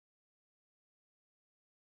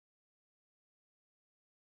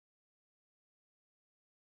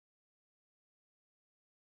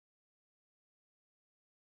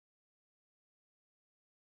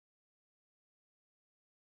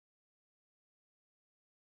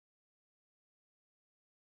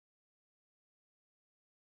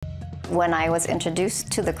When I was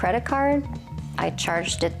introduced to the credit card, I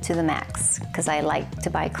charged it to the max because I like to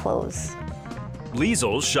buy clothes.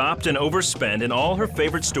 Liesl shopped and overspent in all her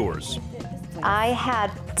favorite stores. I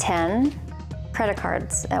had 10 credit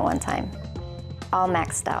cards at one time, all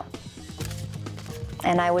maxed out.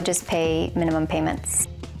 And I would just pay minimum payments.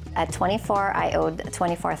 At 24, I owed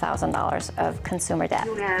 $24,000 of consumer debt.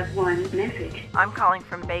 You have one message. I'm calling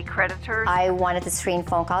from Bay Creditors. I wanted to screen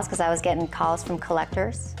phone calls because I was getting calls from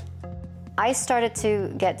collectors. I started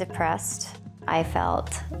to get depressed. I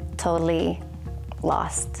felt totally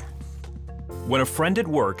lost. When a friend at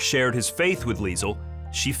work shared his faith with Liesl,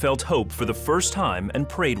 she felt hope for the first time and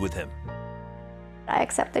prayed with him. I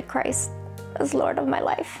accepted Christ as Lord of my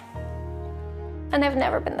life. And I've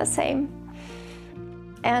never been the same.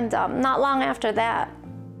 And not long after that,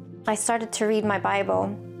 I started to read my Bible.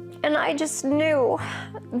 And I just knew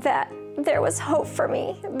that there was hope for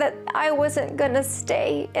me, that I wasn't gonna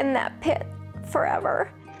stay in that pit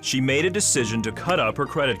forever. She made a decision to cut up her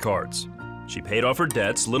credit cards. She paid off her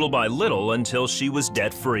debts little by little until she was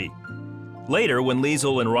debt-free. Later, when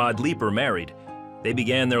Liesl and Rod Leeper married, they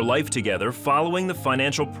began their life together following the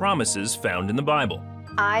financial promises found in the Bible.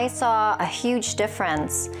 I saw a huge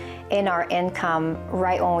difference in our income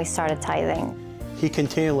right when we started tithing. He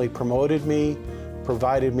continually promoted me,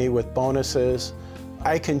 provided me with bonuses.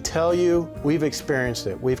 I can tell you, we've experienced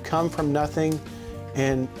it. We've come from nothing,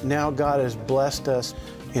 and now God has blessed us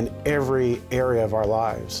in every area of our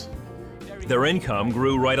lives. Their income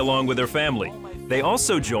grew right along with their family. They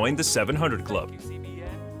also joined the 700 Club.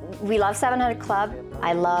 We love 700 Club.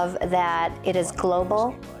 I love that it is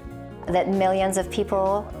global, that millions of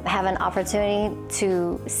people have an opportunity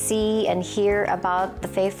to see and hear about the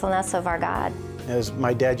faithfulness of our God. As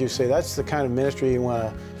my dad used to say, that's the kind of ministry you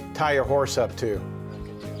want to tie your horse up to.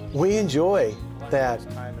 We enjoy that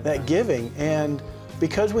giving, and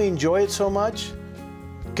because we enjoy it so much,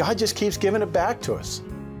 God just keeps giving it back to us.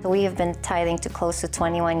 We have been tithing to close to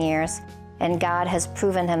 21 years, and God has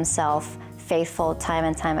proven himself faithful time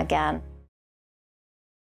and time again.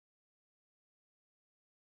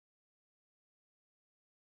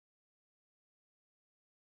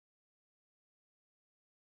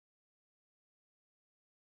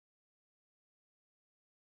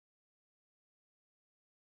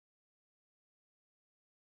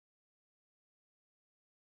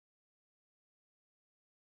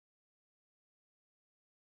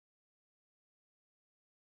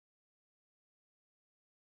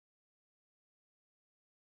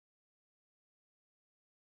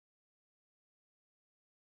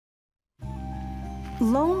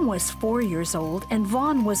 Loam was 4 years old and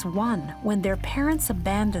Vaughn was 1 when their parents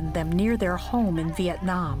abandoned them near their home in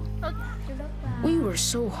Vietnam. We were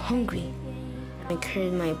so hungry. I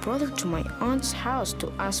carried my brother to my aunt's house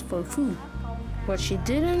to ask for food, but she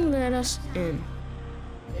didn't let us in.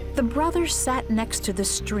 The brothers sat next to the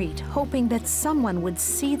street, hoping that someone would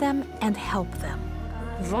see them and help them.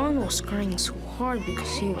 Vaughn was crying so hard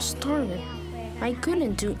because he was starving. I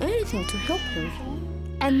couldn't do anything to help him.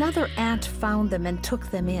 Another aunt found them and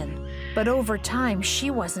took them in, but over time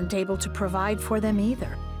she wasn't able to provide for them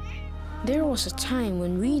either. There was a time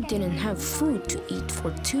when we didn't have food to eat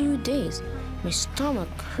for 2 days. My stomach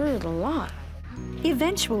hurt a lot.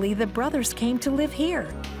 Eventually, the brothers came to live here,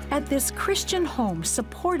 at this Christian home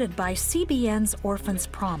supported by CBN's Orphans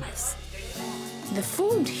Promise. The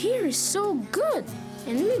food here is so good,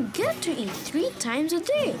 and we get to eat 3 times a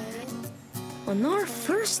day. On our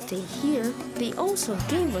first day here, they also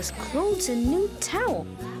gave us clothes and new towel.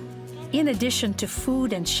 In addition to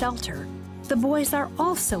food and shelter, the boys are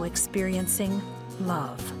also experiencing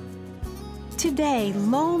love. Today,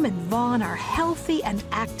 Loam and Vaughn are healthy and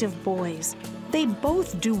active boys. They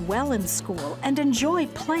both do well in school and enjoy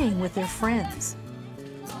playing with their friends.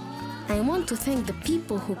 I want to thank the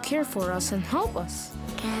people who care for us and help us.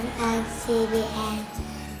 CBN.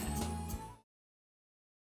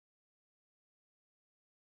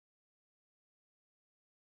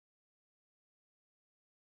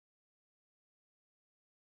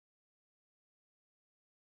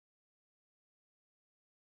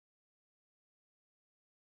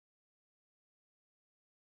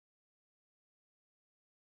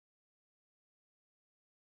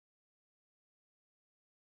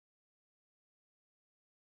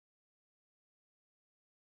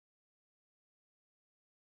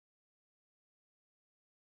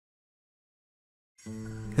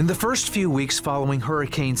 In the first few weeks following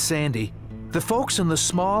Hurricane Sandy, the folks in the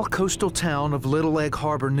small coastal town of Little Egg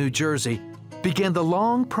Harbor, New Jersey, began the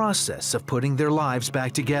long process of putting their lives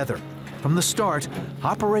back together. From the start,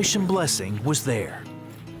 Operation Blessing was there.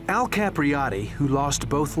 Al Capriati, who lost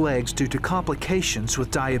both legs due to complications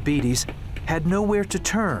with diabetes, had nowhere to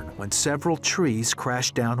turn when several trees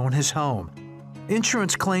crashed down on his home.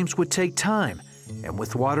 Insurance claims would take time, and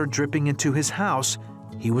with water dripping into his house,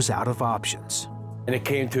 he was out of options. And it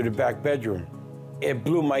came to the back bedroom. It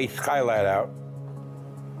blew my skylight out,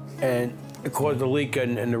 and it caused a leak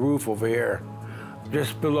in the roof over here,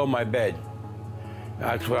 just below my bed.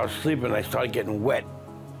 That's when I was sleeping, I started getting wet.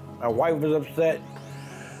 My wife was upset,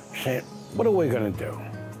 saying, what are we gonna do?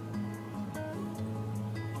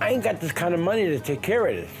 I ain't got this kind of money to take care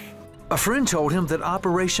of this. A friend told him that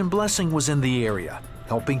Operation Blessing was in the area,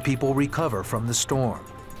 helping people recover from the storm.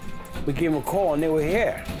 We gave them a call and they were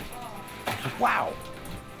here. I said, wow.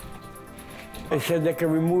 They said they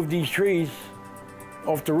can remove these trees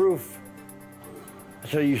off the roof. I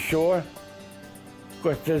said, are you sure?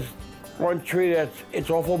 Because there's one tree it's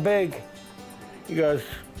awful big. He goes,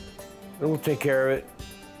 we'll take care of it.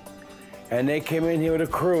 And they came in here with a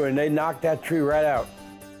crew and they knocked that tree right out.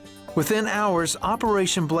 Within hours,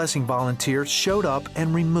 Operation Blessing volunteers showed up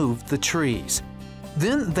and removed the trees.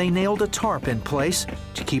 Then they nailed a tarp in place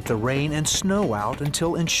to keep the rain and snow out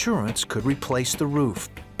until insurance could replace the roof.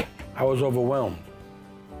 I was overwhelmed.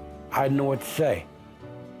 I didn't know what to say.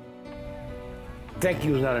 Thank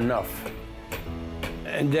you was not enough.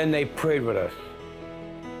 And then they prayed with us.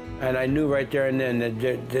 And I knew right there and then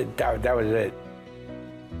that was it.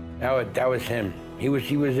 That was him. He was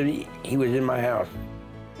in my house,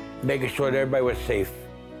 making sure that everybody was safe.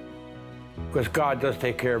 Because God does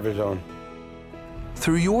take care of his own.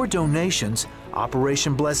 Through your donations,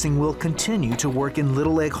 Operation Blessing will continue to work in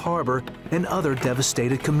Little Egg Harbor and other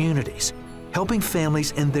devastated communities, helping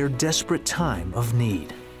families in their desperate time of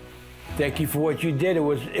need. Thank you for what you did. It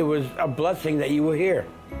was a blessing that you were here.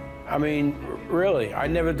 I mean, really, I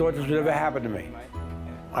never thought this would ever happen to me.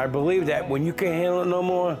 I believe that when you can't handle it no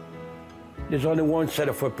more, there's only one set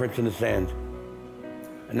of footprints in the sand,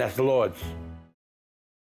 and that's the Lord's.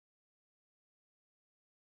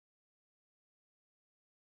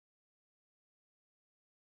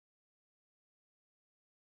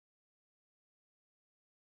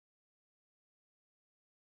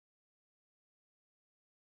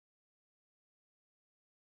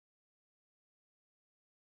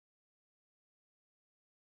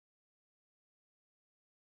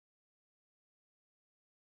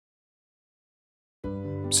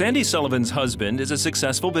 Sandy Sullivan's husband is a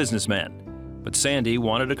successful businessman, but Sandy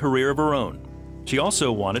wanted a career of her own. She also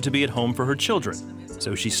wanted to be at home for her children,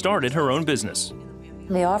 so she started her own business.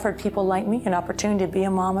 They offered people like me an opportunity to be a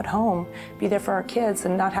mom at home, be there for our kids,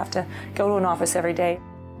 and not have to go to an office every day.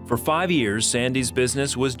 For 5 years, Sandy's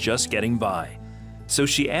business was just getting by, so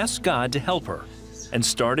she asked God to help her and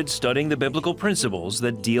started studying the biblical principles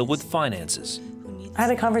that deal with finances. I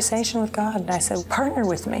had a conversation with God, and I said, partner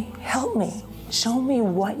with me, help me. Show me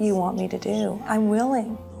what you want me to do. I'm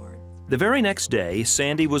willing. The very next day,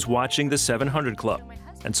 Sandy was watching the 700 Club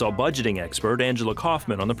and saw budgeting expert Angela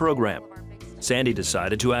Kaufman on the program. Sandy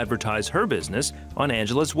decided to advertise her business on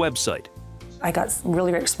Angela's website. I got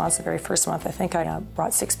really great response the very first month. I think I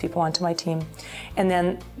brought 6 people onto my team. And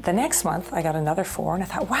then the next month, I got another 4, and I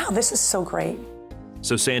thought, wow, this is so great.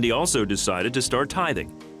 So Sandy also decided to start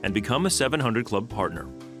tithing and become a 700 Club partner.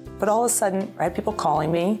 But all of a sudden, I had people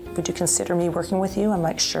calling me, would you consider me working with you? I'm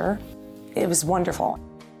like, sure. It was wonderful.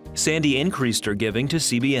 Sandy increased her giving to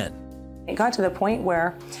CBN. It got to the point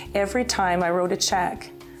where every time I wrote a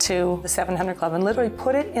check to the 700 Club and literally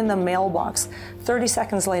put it in the mailbox, 30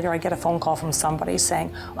 seconds later I get a phone call from somebody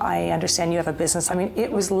saying, I understand you have a business. I mean,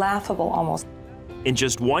 it was laughable almost. In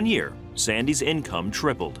just 1 year, Sandy's income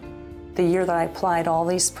tripled. The year that I applied all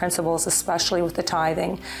these principles, especially with the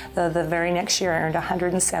tithing, the very next year I earned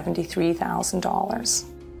 $173,000.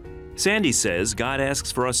 Sandy says God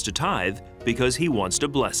asks for us to tithe because he wants to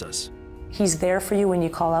bless us. He's there for you when you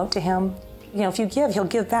call out to him. You know, if you give, he'll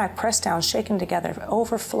give back, pressed down, shaken together,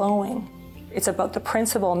 overflowing. It's about the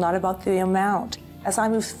principle, not about the amount. As I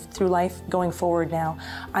move through life going forward now,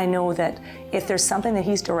 I know that if there's something that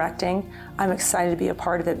he's directing, I'm excited to be a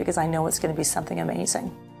part of it because I know it's going to be something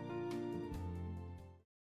amazing.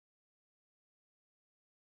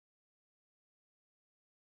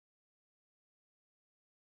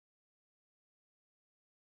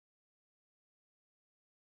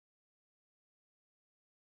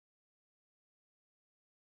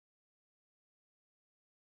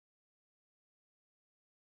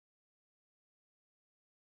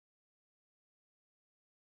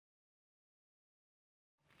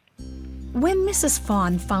 When Mrs.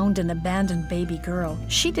 Fawn found an abandoned baby girl,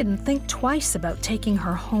 she didn't think twice about taking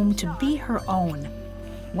her home to be her own.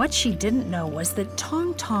 What she didn't know was that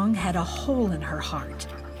Tong Tong had a hole in her heart.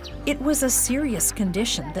 It was a serious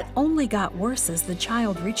condition that only got worse as the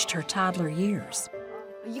child reached her toddler years.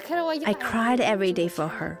 I cried every day for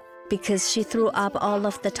her because she threw up all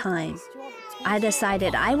of the time. I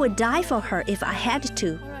decided I would die for her if I had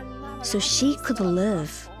to, so she could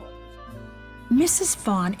live. Mrs.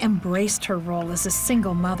 Vaughn embraced her role as a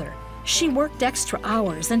single mother. She worked extra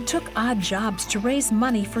hours and took odd jobs to raise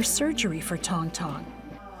money for surgery for Tong Tong.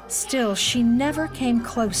 Still, she never came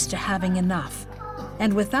close to having enough.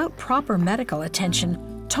 And without proper medical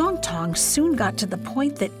attention, Tong Tong soon got to the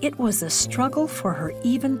point that it was a struggle for her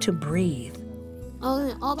even to breathe.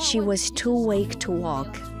 She was too weak to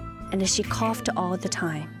walk, and she coughed all the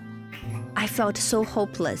time. I felt so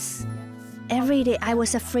hopeless. Every day I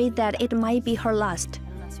was afraid that it might be her last.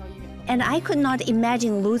 And I could not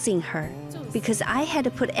imagine losing her because I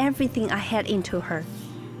had put everything I had into her.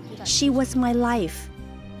 She was my life.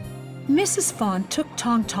 Mrs. Vaughn took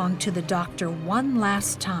Tong Tong to the doctor one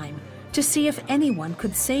last time to see if anyone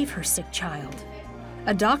could save her sick child.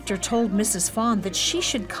 A doctor told Mrs. Vaughn that she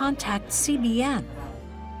should contact CBN.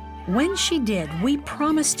 When she did, we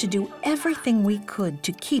promised to do everything we could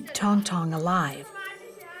to keep Tong Tong alive.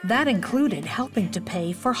 That included helping to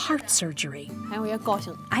pay for heart surgery.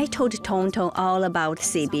 I told Tong Tong all about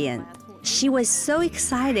CBN. She was so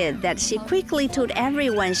excited that she quickly told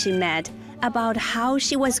everyone she met about how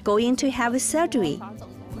she was going to have surgery.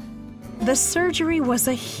 The surgery was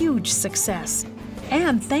a huge success,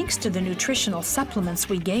 and thanks to the nutritional supplements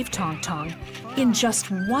we gave Tong Tong, in just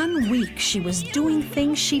 1 week she was doing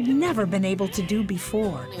things she'd never been able to do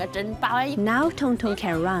before. Now Tong Tong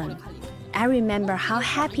can run. I remember how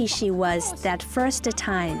happy she was that first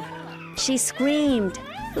time. She screamed,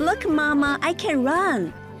 "Look, Mama, I can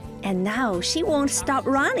run!" And now she won't stop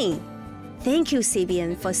running. Thank you,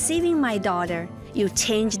 CBN, for saving my daughter. You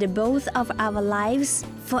changed both of our lives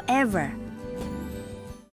forever.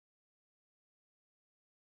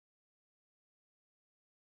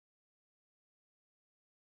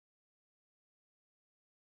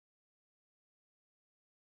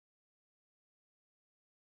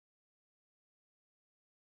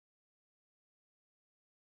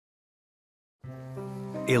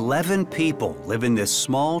 "11 people live in this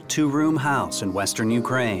small 2-room house in western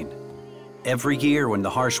Ukraine. Every year when the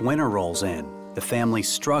harsh winter rolls in, the family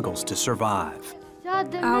struggles to survive.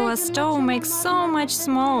 Our stove makes so much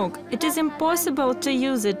smoke. It is impossible to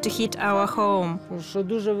use it to heat our home.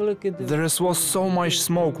 There was so much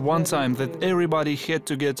smoke one time that everybody had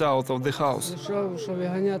to get out of the house.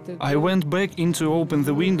 I went back in to open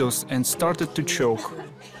the windows and started to choke."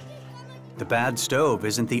 The bad stove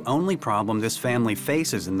isn't the only problem this family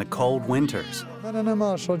faces in the cold winters.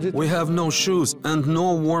 We have no shoes and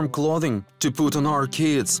no warm clothing to put on our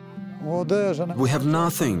kids. We have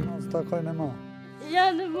nothing.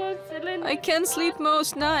 I can't sleep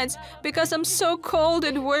most nights because I'm so cold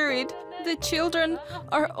and worried. The children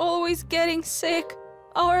are always getting sick.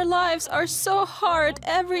 Our lives are so hard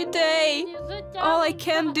every day. All I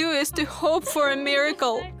can do is to hope for a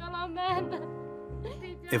miracle.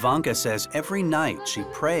 Ivanka says every night she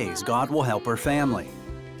prays God will help her family.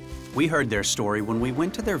 We heard their story when we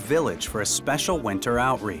went to their village for a special winter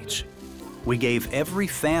outreach. We gave every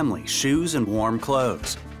family shoes and warm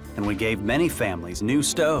clothes, and we gave many families new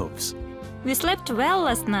stoves. We slept well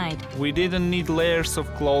last night. We didn't need layers of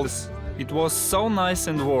clothes. It was so nice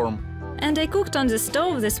and warm. And I cooked on the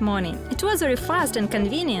stove this morning. It was very fast and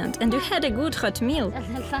convenient, and we had a good hot meal.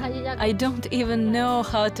 I don't even know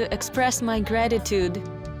how to express my gratitude.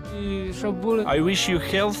 I wish you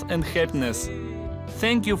health and happiness.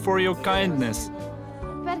 Thank you for your kindness.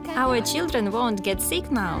 Our children won't get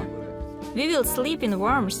sick now. We will sleep in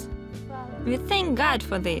warmth. We thank God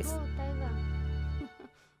for this.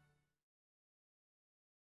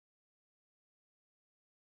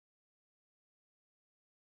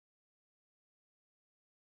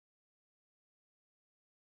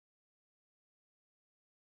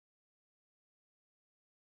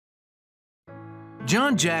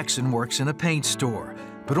 John Jackson works in a paint store,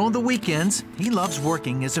 but on the weekends, he loves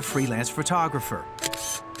working as a freelance photographer.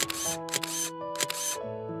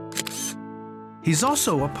 He's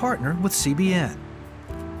also a partner with CBN.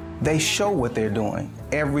 They show what they're doing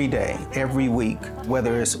every day, every week,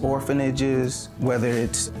 whether it's orphanages, whether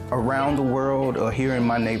it's around the world or here in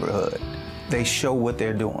my neighborhood. They show what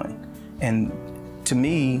they're doing. And to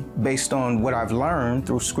me, based on what I've learned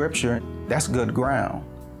through Scripture, that's good ground.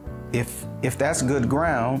 If that's good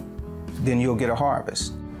ground, then you'll get a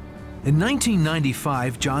harvest. In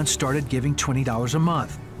 1995, John started giving $20 a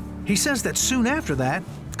month. He says that soon after that,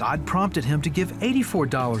 God prompted him to give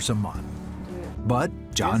 $84 a month. But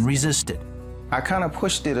John resisted. I kind of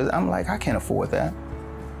pushed it. I'm like, I can't afford that.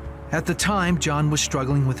 At the time, John was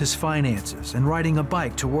struggling with his finances and riding a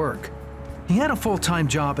bike to work. He had a full-time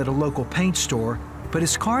job at a local paint store, but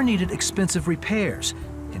his car needed expensive repairs,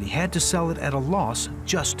 and he had to sell it at a loss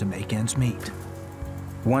just to make ends meet.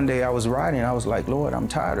 One day I was riding, I was like, Lord, I'm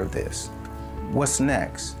tired of this. What's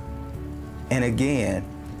next? And again,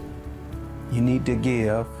 you need to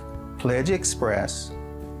give Pledge Express,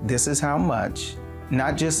 this is how much,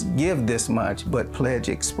 not just give this much, but Pledge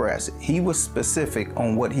Express. He was specific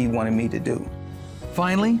on what he wanted me to do.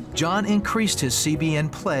 Finally, John increased his CBN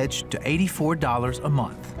pledge to $84 a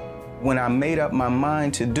month. When I made up my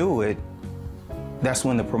mind to do it, that's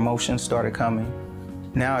when the promotions started coming.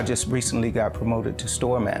 Now I just recently got promoted to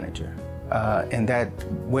store manager, and that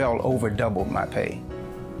well over doubled my pay.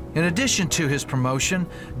 In addition to his promotion,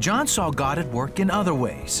 John saw God at work in other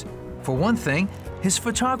ways. For one thing, his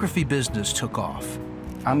photography business took off.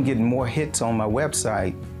 I'm getting more hits on my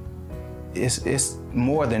website. It's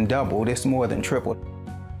more than doubled, it's more than tripled.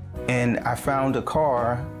 And I found a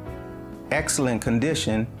car, excellent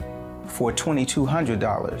condition, for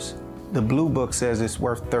 $2,200. The Blue Book says it's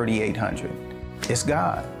worth $3,800. It's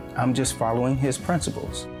God. I'm just following his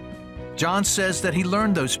principles. John says that he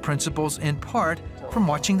learned those principles in part from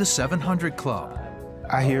watching the 700 Club.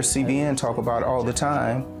 I hear CBN talk about all the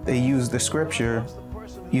time. They use the scripture,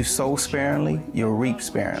 you sow sparingly, you'll reap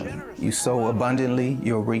sparingly. You sow abundantly,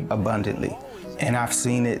 you'll reap abundantly. And I've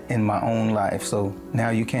seen it in my own life, so now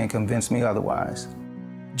you can't convince me otherwise.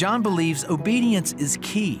 John believes obedience is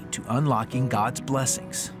key to unlocking God's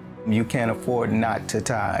blessings. You can't afford not to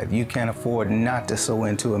tithe. You can't afford not to sow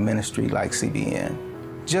into a ministry like CBN.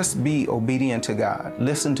 Just be obedient to God.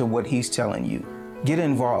 Listen to what he's telling you. Get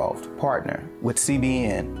involved, partner with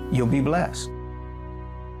CBN. You'll be blessed.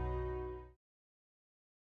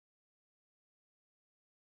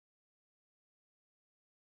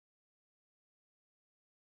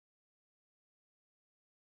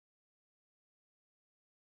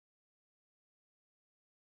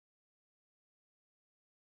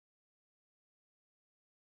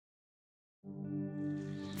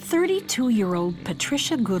 "32-year-old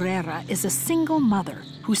Patricia Guerrera is a single mother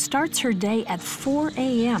who starts her day at 4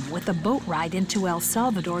 a.m. with a boat ride into El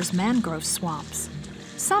Salvador's mangrove swamps.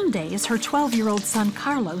 Some days, her 12-year-old son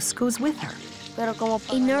Carlos goes with her.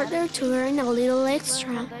 In order to earn a little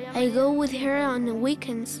extra, I go with her on the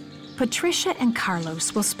weekends. Patricia and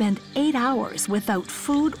Carlos will spend 8 hours without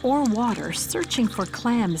food or water searching for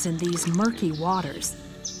clams in these murky waters.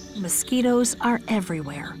 Mosquitoes are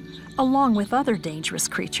everywhere, along with other dangerous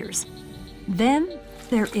creatures. Then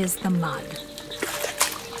there is the mud.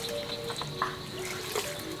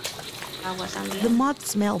 The mud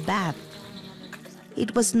smelled bad.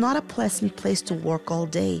 It was not a pleasant place to work all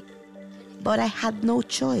day, but I had no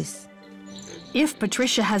choice. If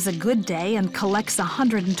Patricia has a good day and collects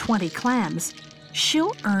 120 clams,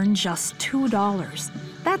 she'll earn just $2.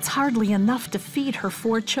 That's hardly enough to feed her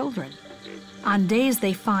 4 children. On days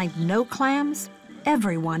they find no clams,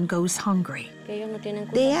 everyone goes hungry.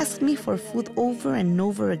 They asked me for food over and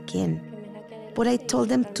over again, but I told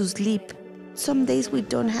them to sleep. Some days we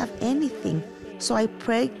don't have anything, so I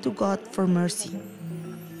prayed to God for mercy.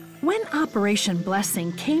 When Operation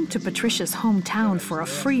Blessing came to Patricia's hometown for a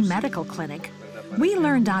free medical clinic, we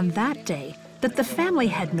learned on that day that the family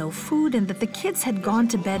had no food and that the kids had gone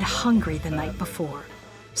to bed hungry the night before.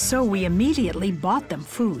 So we immediately bought them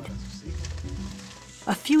food.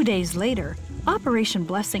 A few days later, Operation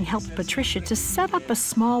Blessing helped Patricia to set up a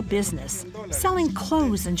small business, selling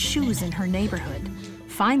clothes and shoes in her neighborhood.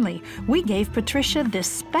 Finally, we gave Patricia this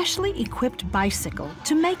specially equipped bicycle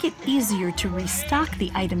to make it easier to restock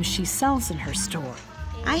the items she sells in her store.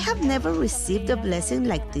 I have never received a blessing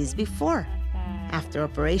like this before. After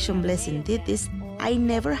Operation Blessing did this, I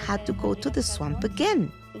never had to go to the swamp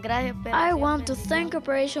again. I want to thank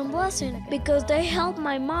Operation Blessing because they helped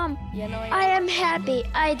my mom. I am happy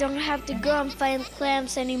I don't have to go and find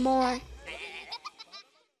clams anymore.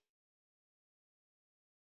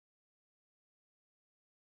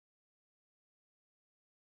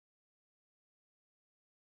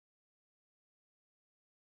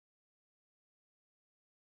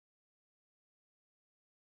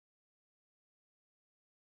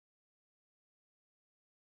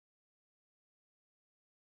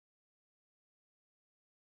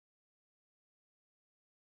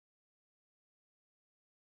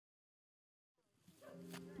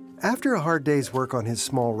 After a hard day's work on his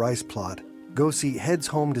small rice plot, Gosi heads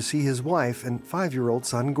home to see his wife and 5-year-old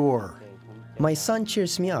son Gore. My son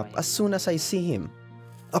cheers me up as soon as I see him.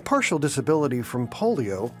 A partial disability from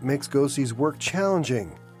polio makes Gosi's work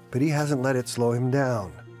challenging, but he hasn't let it slow him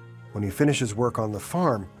down. When he finishes work on the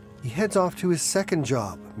farm, He heads off to his second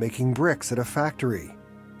job, making bricks at a factory.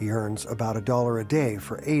 He earns about $1 a day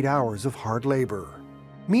for 8 hours of hard labor.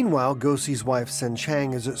 Meanwhile, Gosi's wife Sen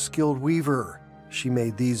Chang is a skilled weaver. She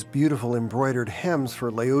made these beautiful embroidered hems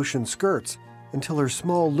for Laotian skirts until her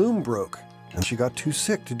small loom broke and she got too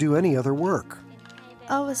sick to do any other work.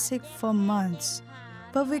 I was sick for months,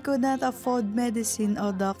 but we could not afford medicine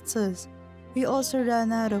or doctors. We also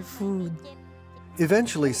ran out of food.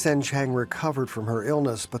 Eventually, Sen Chang recovered from her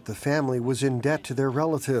illness, but the family was in debt to their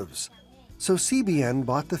relatives. So CBN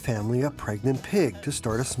bought the family a pregnant pig to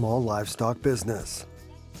start a small livestock business.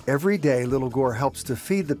 Every day, Little Gore helps to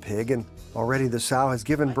feed the pig, and already the sow has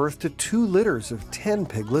given birth to 2 litters of 10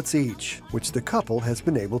 piglets each, which the couple has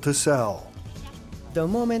been able to sell. The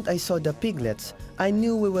moment I saw the piglets, I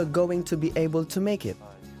knew we were going to be able to make it.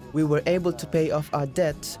 We were able to pay off our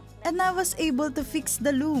debts. And I was able to fix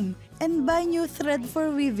the loom and buy new thread for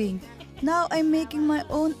weaving. Now I'm making my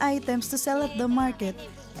own items to sell at the market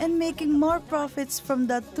and making more profits from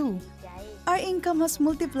that too. Our income has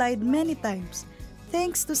multiplied many times,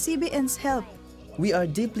 thanks to CBN's help. We are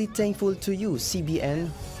deeply thankful to you, CBN.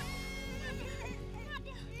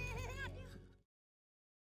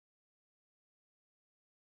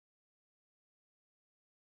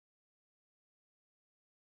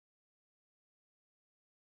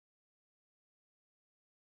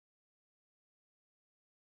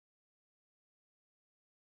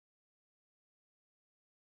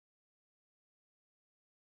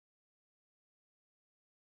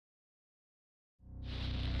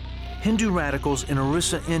 Hindu radicals in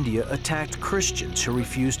Orissa, India attacked Christians who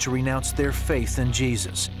refused to renounce their faith in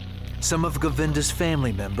Jesus. Some of Govinda's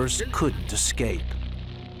family members couldn't escape.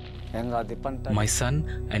 My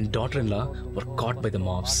son and daughter-in-law were caught by the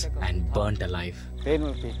mobs and burnt alive.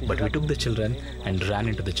 But we took the children and ran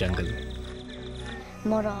into the jungle.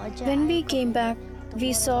 When we came back,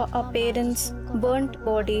 we saw our parents' burnt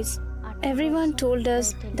bodies. Everyone told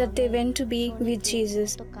us that they went to be with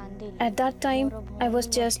Jesus. At that time, I was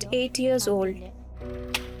just 8 years old.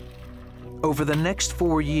 Over the next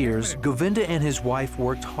 4 years, Govinda and his wife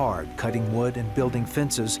worked hard cutting wood and building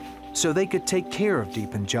fences so they could take care of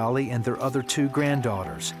Deepanjali and their other 2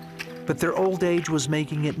 granddaughters. But their old age was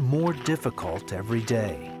making it more difficult every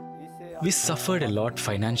day. We suffered a lot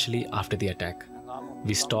financially after the attack.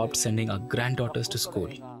 We stopped sending our granddaughters to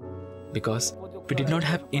school because we did not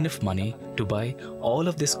have enough money to buy all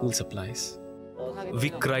of their school supplies. We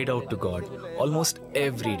cried out to God almost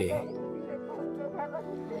every day.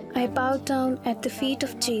 I bowed down at the feet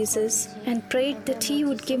of Jesus and prayed that He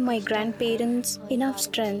would give my grandparents enough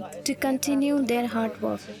strength to continue their hard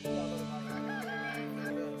work.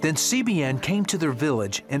 Then CBN came to their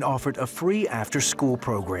village and offered a free after-school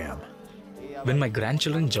program. When my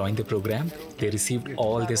grandchildren joined the program, they received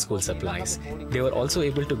all their school supplies. They were also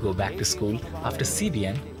able to go back to school after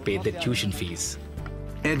CBN paid their tuition fees.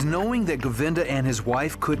 And knowing that Govinda and his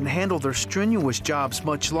wife couldn't handle their strenuous jobs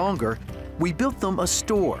much longer, we built them a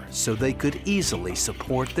store so they could easily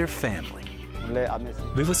support their family.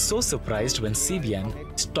 We were so surprised when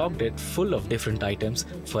CBN stocked it full of different items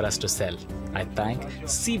for us to sell. I thank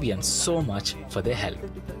CBN so much for their help.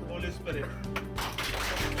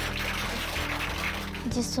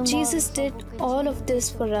 Jesus did all of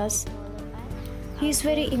this for us. He is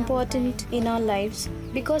very important in our lives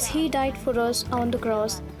because He died for us on the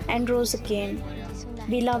cross and rose again.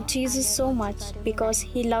 We love Jesus so much because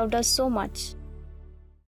He loved us so much.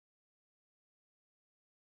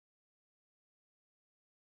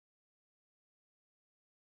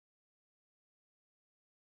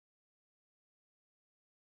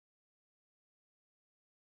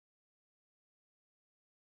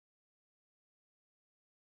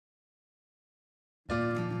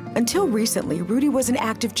 Until recently, Rudi was an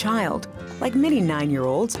active child. Like many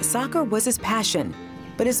 9-year-olds, soccer was his passion.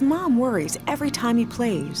 But his mom worries every time he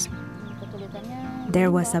plays.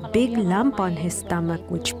 There was a big lump on his stomach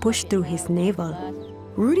which pushed through his navel.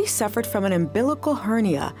 Rudi suffered from an umbilical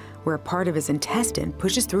hernia, where part of his intestine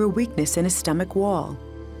pushes through a weakness in his stomach wall.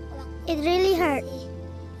 It really hurt.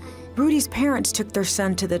 Rudi's parents took their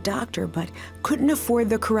son to the doctor, but couldn't afford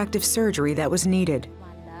the corrective surgery that was needed.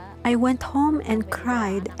 I went home and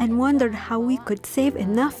cried and wondered how we could save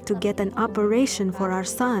enough to get an operation for our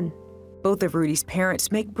son. Both of Rudi's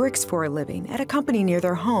parents make bricks for a living at a company near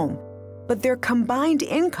their home, but their combined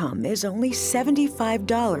income is only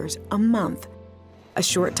 $75 a month. A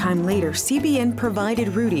short time later, CBN provided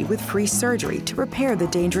Rudi with free surgery to repair the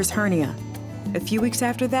dangerous hernia. A few weeks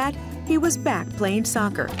after that, he was back playing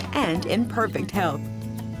soccer and in perfect health.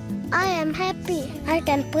 I am happy. I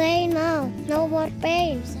can play now. No more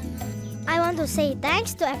pains. I want to say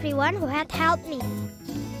thanks to everyone who had helped me.